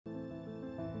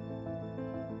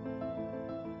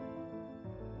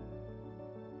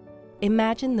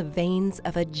Imagine the veins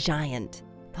of a giant,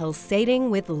 pulsating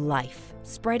with life,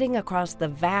 spreading across the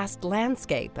vast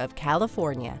landscape of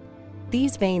California.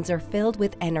 These veins are filled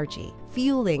with energy,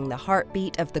 fueling the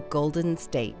heartbeat of the Golden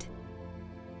State.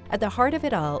 At the heart of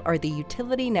it all are the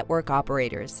utility network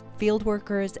operators, field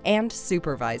workers, and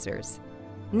supervisors.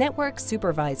 Network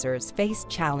supervisors face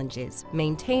challenges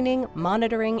maintaining,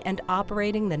 monitoring, and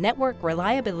operating the network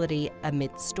reliability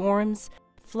amid storms,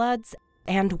 floods,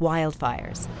 and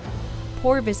wildfires.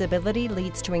 Poor visibility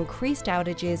leads to increased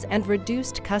outages and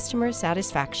reduced customer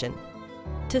satisfaction.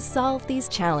 To solve these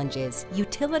challenges,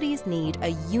 utilities need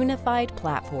a unified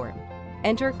platform.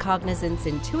 Enter Cognizant's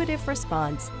intuitive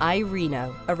response,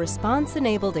 IRENO, a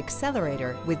response-enabled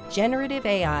accelerator with generative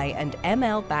AI and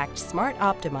ML-backed smart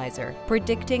optimizer,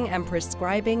 predicting and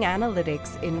prescribing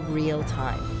analytics in real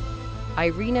time.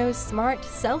 IRENO's smart,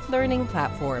 self-learning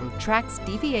platform tracks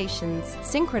deviations,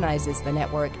 synchronizes the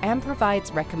network, and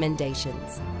provides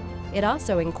recommendations. It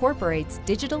also incorporates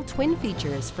digital twin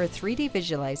features for 3D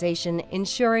visualization,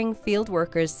 ensuring field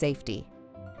workers' safety.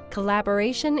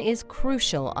 Collaboration is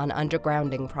crucial on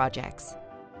undergrounding projects.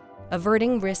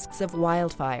 Averting risks of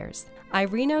wildfires,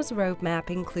 IRENO's roadmap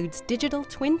includes digital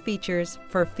twin features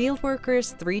for field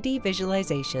workers' 3D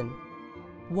visualization.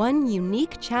 One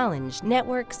unique challenge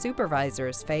network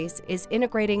supervisors face is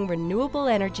integrating renewable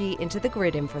energy into the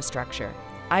grid infrastructure.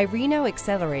 IRENO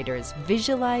accelerators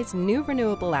visualize new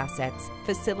renewable assets,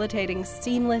 facilitating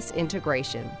seamless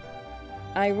integration.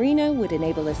 IRENO would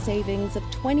enable a savings of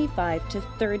 $25 to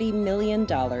 $30 million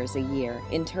a year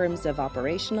in terms of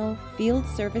operational, field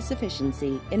service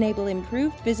efficiency, enable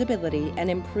improved visibility,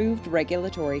 and improved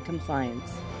regulatory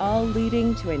compliance, all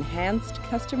leading to enhanced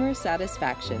customer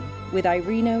satisfaction. With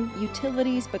IRENO,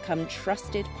 utilities become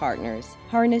trusted partners,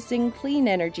 harnessing clean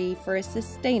energy for a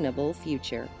sustainable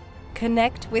future.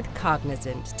 Connect with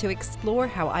Cognizant to explore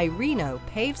how IRENO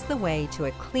paves the way to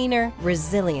a cleaner,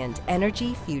 resilient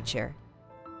energy future.